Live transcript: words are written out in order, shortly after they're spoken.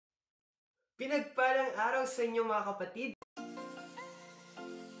Pinagpalang araw sa inyo mga kapatid.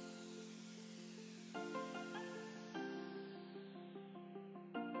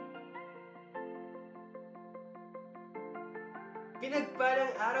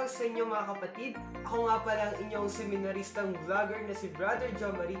 Pinagpalang araw sa inyo mga kapatid. Ako nga pala ang inyong seminaristang vlogger na si Brother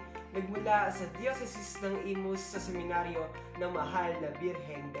Jomari, nagmula sa Diocese ng Imus sa seminaryo ng Mahal na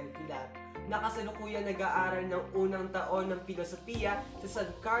Birhen del Pilar. Nakasalukuyan nag-aaral ng unang taon ng Pilosopiya sa San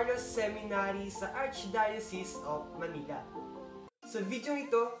Carlos Seminary sa Archdiocese of Manila. Sa video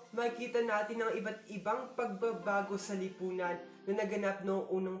ito, makikita natin ang iba't ibang pagbabago sa lipunan na naganap noong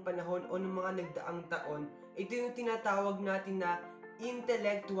unang panahon o ng mga nagdaang taon. Ito yung tinatawag natin na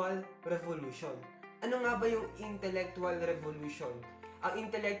Intellectual Revolution. Ano nga ba yung Intellectual Revolution? Ang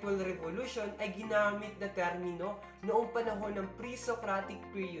Intellectual Revolution ay ginamit na termino noong panahon ng pre-Socratic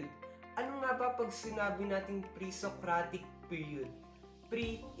period. Ano nga ba pag sinabi nating pre-Socratic period?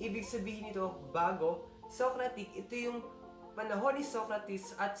 Pre, ibig sabihin nito bago. Socratic, ito yung panahon ni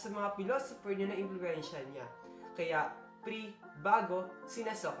Socrates at sa mga philosopher na na-influensya niya. Kaya pre-bago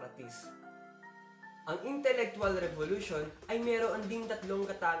sina Socrates. Ang Intellectual Revolution ay meron ding tatlong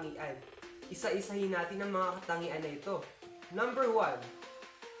katangian. Isa-isahin natin ang mga katangian na ito. Number 1.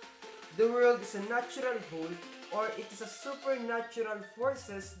 The world is a natural whole, or it is a supernatural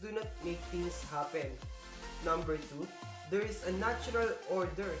forces do not make things happen. Number 2. There is a natural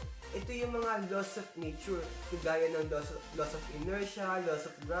order. Ito yung mga laws of nature, kagaya ng laws of inertia, laws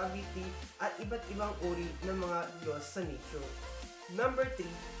of gravity, at iba't ibang uri ng mga laws sa nature. Number 3,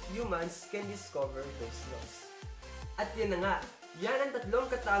 humans can discover those laws. At yan na nga, yan ang tatlong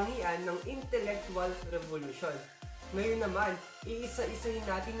katangian ng Intellectual Revolution. Ngayon naman, iisa-isahin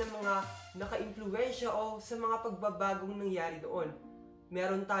natin ng mga naka-impluensya o sa mga pagbabagong nangyari doon.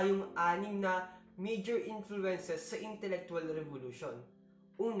 Meron tayong 6 na major influences sa Intellectual Revolution.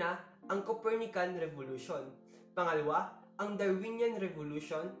 Una, ang Copernican Revolution. Pangalawa, ang Darwinian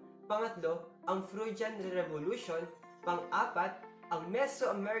Revolution. Pangatlo, ang Freudian Revolution. Pang-apat, ang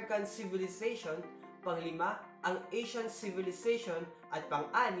Mesoamerican Civilization. Pang-5, ang Asian Civilization. At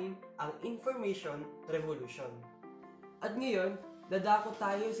pang-6, ang Information Revolution. At ngayon, dadako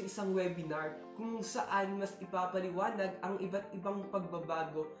tayo sa isang webinar kung saan mas ipapaliwanag ang iba't ibang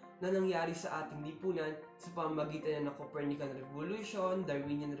pagbabago na nangyari sa ating lipunan sa pamamagitan ng Copernican Revolution,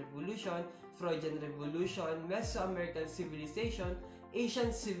 Darwinian Revolution, Freudian Revolution, Mesoamerican Civilization, Asian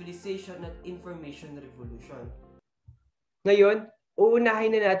Civilization at Information Revolution. Ngayon,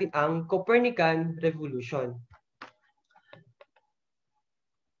 uunahin na natin ang Copernican Revolution.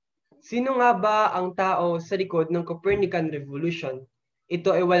 Sino nga ba ang tao sa likod ng Copernican Revolution?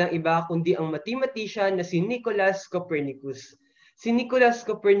 Ito ay walang iba kundi ang mathematician na si Nicholas Copernicus. Si Nicholas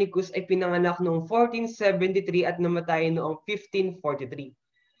Copernicus ay pinanganak noong 1473 at namatay noong 1543.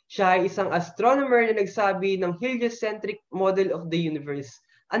 Siya ay isang astronomer na nagsabi ng heliocentric model of the universe.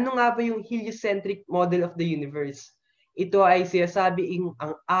 Ano nga ba yung heliocentric model of the universe? Ito ay sinasabing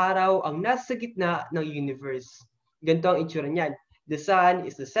ang araw ang nasa gitna ng universe. Ganito ang itsura niyan. The sun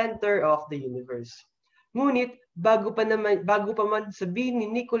is the center of the universe. Ngunit, bago pa man sabihin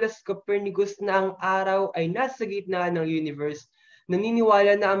ni Nicholas Copernicus na ang araw ay nasa gitna ng universe,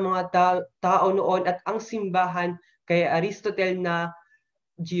 naniniwala na ang mga tao noon at ang simbahan kay Aristotle na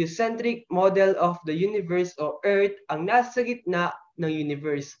geocentric model of the universe o Earth ang nasa gitna ng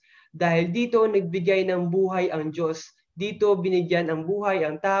universe. Dahil dito nagbigay ng buhay ang Diyos, dito binigyan ang buhay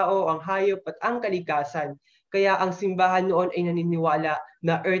ang tao, ang hayop at ang kalikasan. Kaya ang simbahan noon ay naniniwala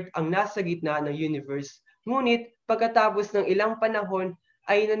na Earth ang nasa gitna ng universe. Ngunit pagkatapos ng ilang panahon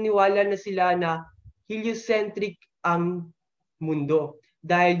ay naniwala na sila na heliocentric ang mundo.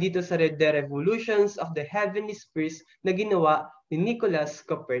 Dahil dito sa The Revolutions of the Heavenly Spheres na ginawa ni Nicholas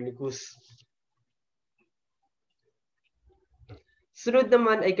Copernicus. Sunod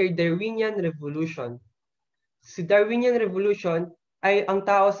naman ay kay Darwinian Revolution. Si Darwinian Revolution ay ang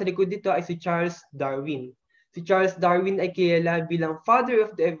tao sa likod dito ay si Charles Darwin. Si Charles Darwin ay kilala bilang Father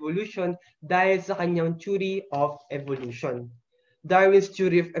of the Evolution dahil sa kanyang theory of evolution. Darwin's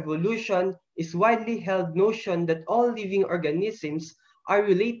theory of evolution is widely held notion that all living organisms are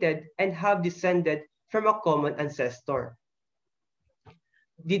related and have descended from a common ancestor.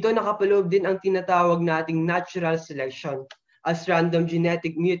 Dito nakapaloob din ang tinatawag nating natural selection. As random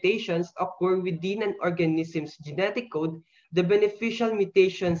genetic mutations occur within an organism's genetic code, the beneficial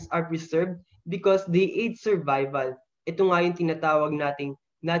mutations are preserved because they aid survival. Ito nga yung tinatawag nating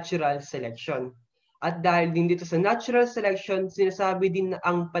natural selection. At dahil din dito sa natural selection, sinasabi din na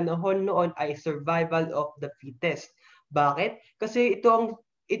ang panahon noon ay survival of the fittest. Bakit? Kasi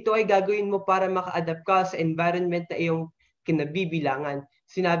ito ay gagawin mo para maka-adapt ka sa environment na iyong kinabibilangan.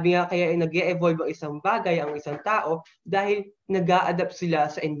 Sinabi nga kaya nag-e-evolve ang isang bagay, ang isang tao, dahil nag-a-adapt sila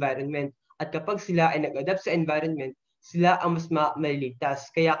sa environment. At kapag sila ay nag-adapt sa environment, sila ang mas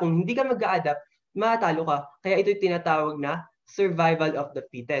maliligtas. Kaya kung hindi ka mag-a-adapt, matalo ka. Kaya ito'y tinatawag na survival of the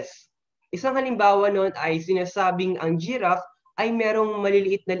fittest. Isang halimbawa noon ay sinasabing ang giraffe ay merong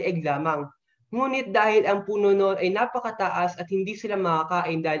maliliit na leeg lamang. Ngunit dahil ang puno noon ay napakataas at hindi sila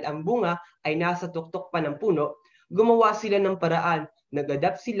makakain dahil ang bunga ay nasa tuktok pa ng puno, gumawa sila ng paraan,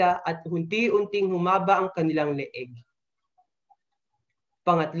 nag-adapt sila at unti-unting humaba ang kanilang leeg.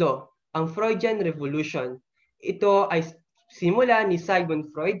 Pangatlo, ang Freudian Revolution. Ito ay simula ni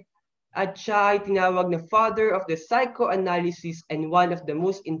Sigmund Freud at siya ay tinawag na father of the psychoanalysis and one of the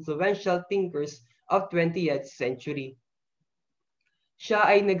most influential thinkers of 20th century. Siya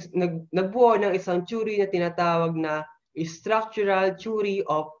ay nagbuo ng isang theory na tinatawag na structural theory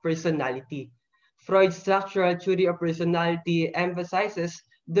of personality. Freud's structural theory of personality emphasizes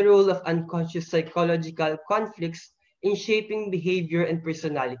the role of unconscious psychological conflicts in shaping behavior and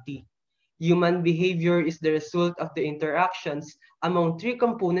personality. Human behavior is the result of the interactions among three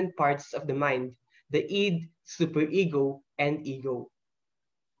component parts of the mind, the id, superego, and ego.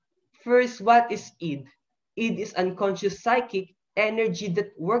 First, what is id? Id is unconscious psychic energy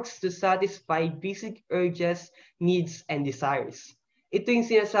that works to satisfy basic urges, needs, and desires. Ito yung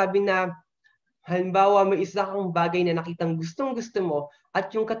sinasabi na halimbawa, may isa kang bagay na nakitang gustong-gusto mo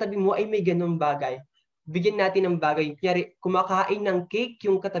at yung katabi mo ay may ganung bagay. Bigyan natin ng bagay. Kunyari, kumakain ng cake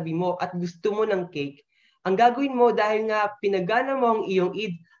yung katabi mo at gusto mo ng cake. Ang gagawin mo dahil nga pinagana mo ang iyong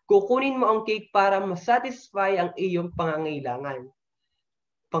id, kukunin mo ang cake para masatisfy ang iyong pangangailangan.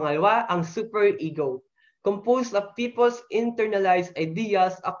 Pangalawa, ang superego. Composed of people's internalized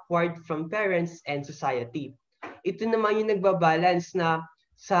ideas acquired from parents and society. Ito naman yung nagbabalance na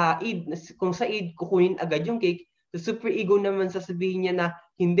sa id, kung sa id, kukunin agad yung cake, sa superego naman sasabihin niya na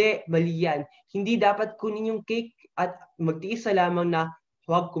hindi, mali yan. Hindi dapat kunin yung cake at magtiis sa lamang na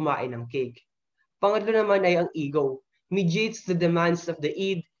huwag kumain ng cake. Pangatlo naman ay ang ego. Mediates the demands of the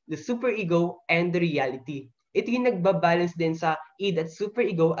id, the superego, and the reality. Ito yung nagbabalance din sa id at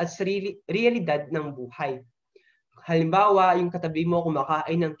superego at sa realidad ng buhay. Halimbawa, yung katabi mo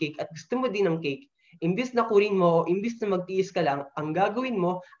kumakain ng cake at gusto mo din ng cake, imbis na kunin mo o imbis na magtiis ka lang, ang gagawin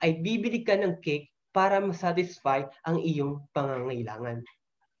mo ay bibili ka ng cake para masatisfy ang iyong pangangailangan.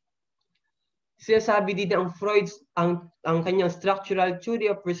 Sinasabi din ang Freud's ang kanyang structural theory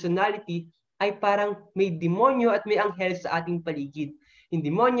of personality ay parang may demonyo at may anghel sa ating paligid. Yung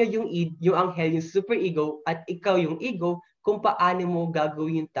demonyo yung id, yung anghel yung superego, at ikaw yung ego, kung paano mo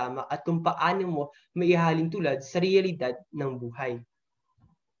gagawin yung tama at kung paano mo maihalin tulad sa realidad ng buhay.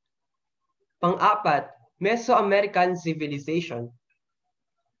 Pang-apat, Mesoamerican civilization.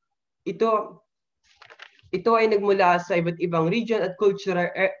 Ito ay nagmula sa iba't ibang region at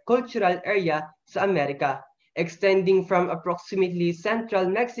cultural area sa Amerika, extending from approximately central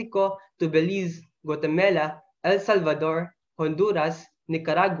Mexico to Belize, Guatemala, El Salvador, Honduras,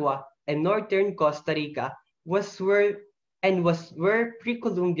 Nicaragua, and northern Costa Rica was where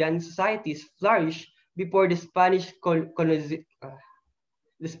pre-Columbian societies flourished before the Spanish colonization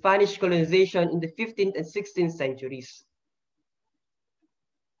in the 15th and 16th centuries.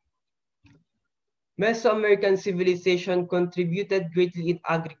 Mesoamerican civilization contributed greatly in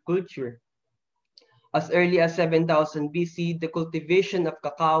agriculture. As early as 7000 BC, the cultivation of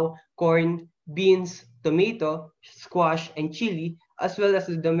cacao, corn, beans, tomato, squash, and chili, as well as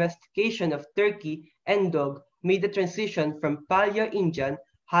the domestication of turkey and dog, made the transition from Paleo-Indian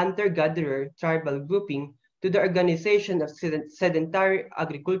hunter-gatherer tribal grouping to the organization of sedentary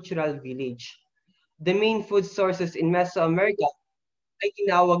agricultural village. The main food sources in Mesoamerica ay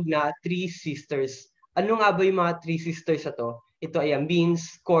tinawag na Three Sisters. Ano nga ba yung mga Three Sisters na to? Ito ay ang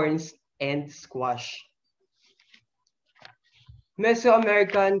beans, corns, and squash.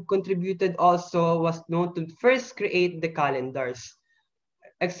 Mesoamerican contributed also was known to first create the calendars.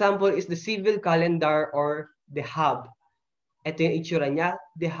 Example is the civil calendar or the hab. Ito yung itsura niya,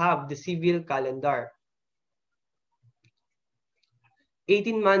 the hab, the civil calendar.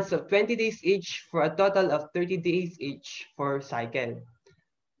 18 months of 20 days each for a total of 30 days each for cycle.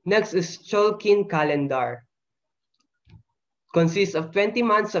 Next is Cholkin calendar. Consists of 20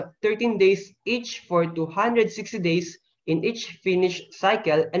 months of 13 days each for 260 days in each finished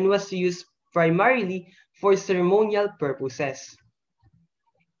cycle and was used primarily for ceremonial purposes.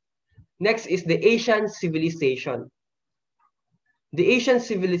 Next is the Asian civilization. The Asian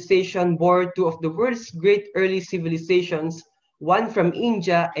civilization bore two of the world's great early civilizations, one from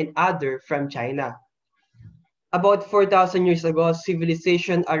India and other from China. About 4,000 years ago,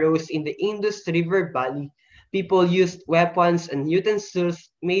 civilization arose in the Indus River Valley. People used weapons and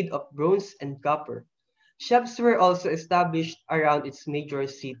utensils made of bronze and copper. Shops were also established around its major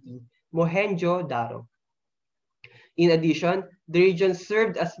city, Mohenjo-daro. In addition, the region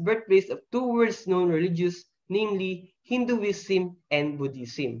served as birthplace of two world-known religions, namely Hinduism and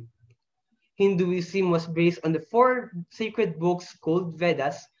Buddhism. Hinduism was based on the four sacred books called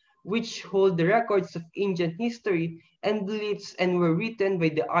Vedas, which hold the records of ancient history and beliefs and were written by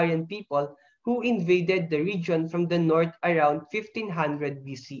the Aryan people who invaded the region from the north around 1500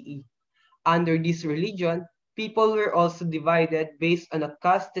 BCE. Under this religion, people were also divided based on a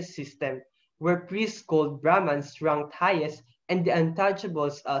caste system, where priests called Brahmins ranked highest and the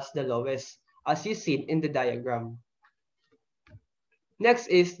untouchables as the lowest, as you see in the diagram.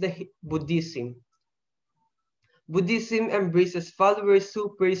 Next is the Buddhism. Buddhism embraces followers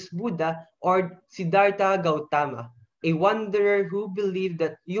who praise Buddha or Siddhartha Gautama, a wanderer who believed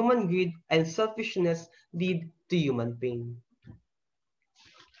that human greed and selfishness lead to human pain.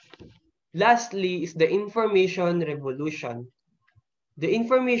 Lastly is the Information Revolution. The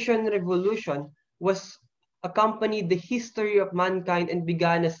Information Revolution was accompanied the history of mankind and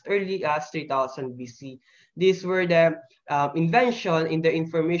began as early as 3000 BC. These were the invention in the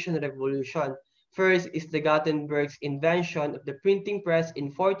Information Revolution. First is the Gutenberg's invention of the printing press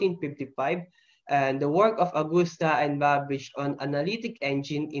in 1455 and the work of Augusta and Babbage on analytic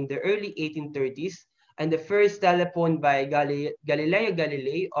engine in the early 1830s and the first telephone by Galileo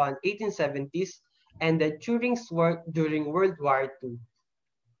Galilei on 1870s and the Turing's work during World War II.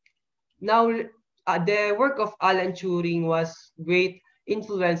 Now, the work of Alan Turing was great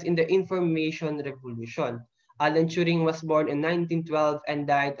influence in the information revolution. Alan Turing was born in 1912 and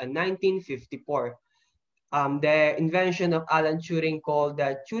died in 1954. The invention of Alan Turing called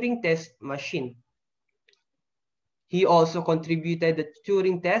the Turing test machine. He also contributed the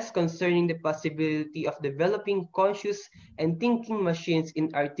Turing test concerning the possibility of developing conscious and thinking machines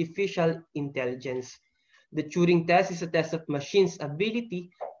in artificial intelligence. The Turing test is a test of machines'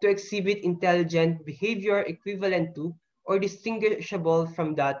 ability to exhibit intelligent behavior equivalent to or distinguishable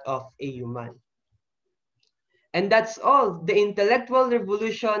from that of a human. And that's all, the intellectual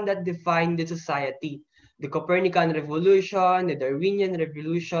revolution that defined the society. The Copernican Revolution, the Darwinian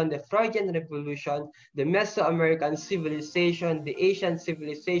Revolution, the Freudian Revolution, the Mesoamerican Civilization, the Asian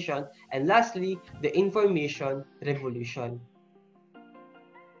Civilization, and lastly, the Information Revolution.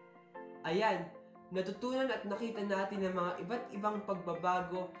 Ayan, natutunan at nakita natin ang mga iba't ibang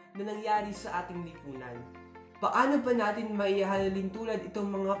pagbabago na nangyari sa ating lipunan. Paano ba natin maihahalin tulad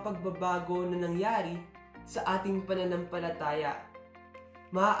itong mga pagbabago na nangyari sa ating pananampalataya?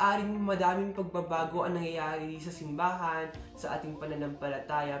 Maaaring madaming pagbabago ang nangyayari sa simbahan, sa ating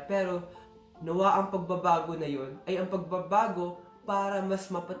pananampalataya, pero nawa ang pagbabago na yon ay ang pagbabago para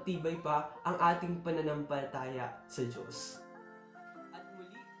mas mapatibay pa ang ating pananampalataya sa Diyos. At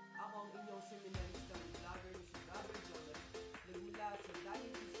muli, ako ang inyong seminaristang vlogger si Brother Joel, nagmula sa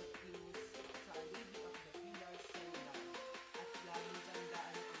Diocese of Imus sa Lady of the Pillars sa Ilagan. At laging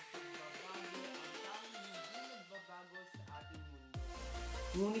tandaan ang pagbabago ang tanging hindi nagbabago sa ating mundo.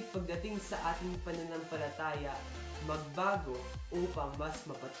 Ngunit pagdating sa ating pananampalataya, magbago upang mas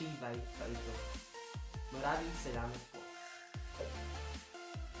mapatibay pa ito. Maraming salamat po.